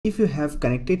If you have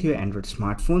connected your Android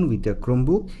smartphone with your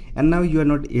Chromebook and now you are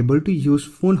not able to use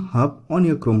Phone Hub on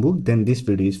your Chromebook, then this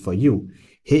video is for you.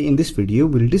 Here in this video,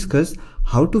 we'll discuss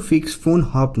how to fix Phone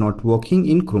Hub not working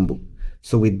in Chromebook.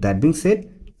 So with that being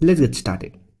said, let's get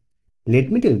started.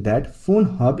 Let me tell you that Phone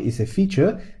Hub is a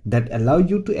feature that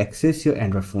allows you to access your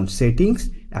Android phone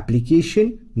settings,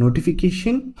 application,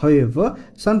 notification. However,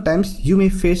 sometimes you may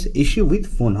face issue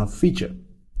with Phone Hub feature.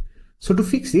 So to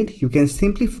fix it, you can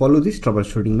simply follow this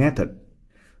troubleshooting method.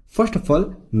 First of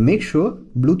all, make sure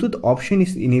Bluetooth option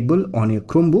is enabled on your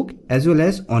Chromebook as well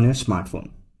as on your smartphone.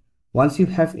 Once you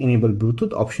have enabled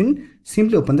Bluetooth option,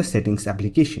 simply open the settings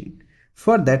application.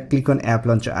 For that, click on app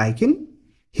launcher icon.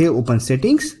 Here open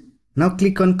settings. Now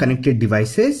click on connected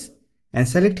devices and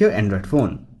select your Android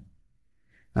phone.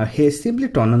 Now here simply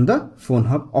turn on the Phone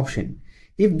Hub option.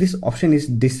 If this option is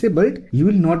disabled, you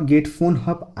will not get Phone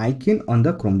Hub icon on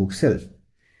the Chromebook self.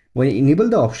 When you enable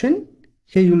the option,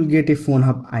 here you will get a Phone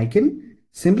Hub icon.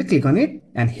 Simply click on it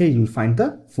and here you will find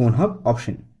the Phone Hub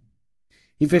option.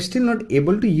 If you are still not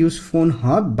able to use Phone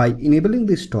Hub by enabling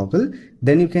this toggle,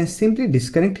 then you can simply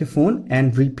disconnect your phone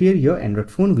and repair your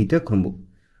Android phone with your Chromebook.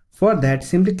 For that,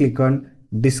 simply click on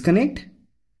disconnect.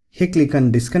 Here click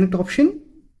on disconnect option.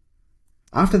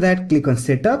 After that, click on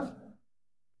setup.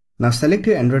 Now select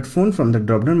your Android phone from the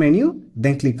drop-down menu,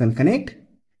 then click on connect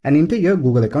and enter your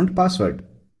Google account password.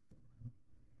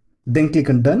 Then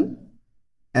click on done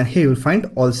and here you will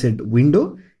find all set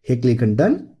window. Here click on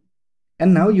done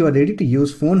and now you are ready to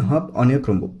use Phone Hub on your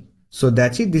Chromebook. So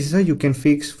that's it. This is how you can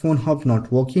fix Phone Hub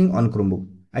not working on Chromebook.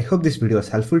 I hope this video was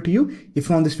helpful to you. If you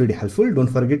found this video helpful, don't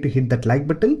forget to hit that like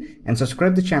button and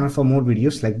subscribe the channel for more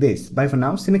videos like this. Bye for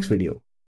now. See you next video.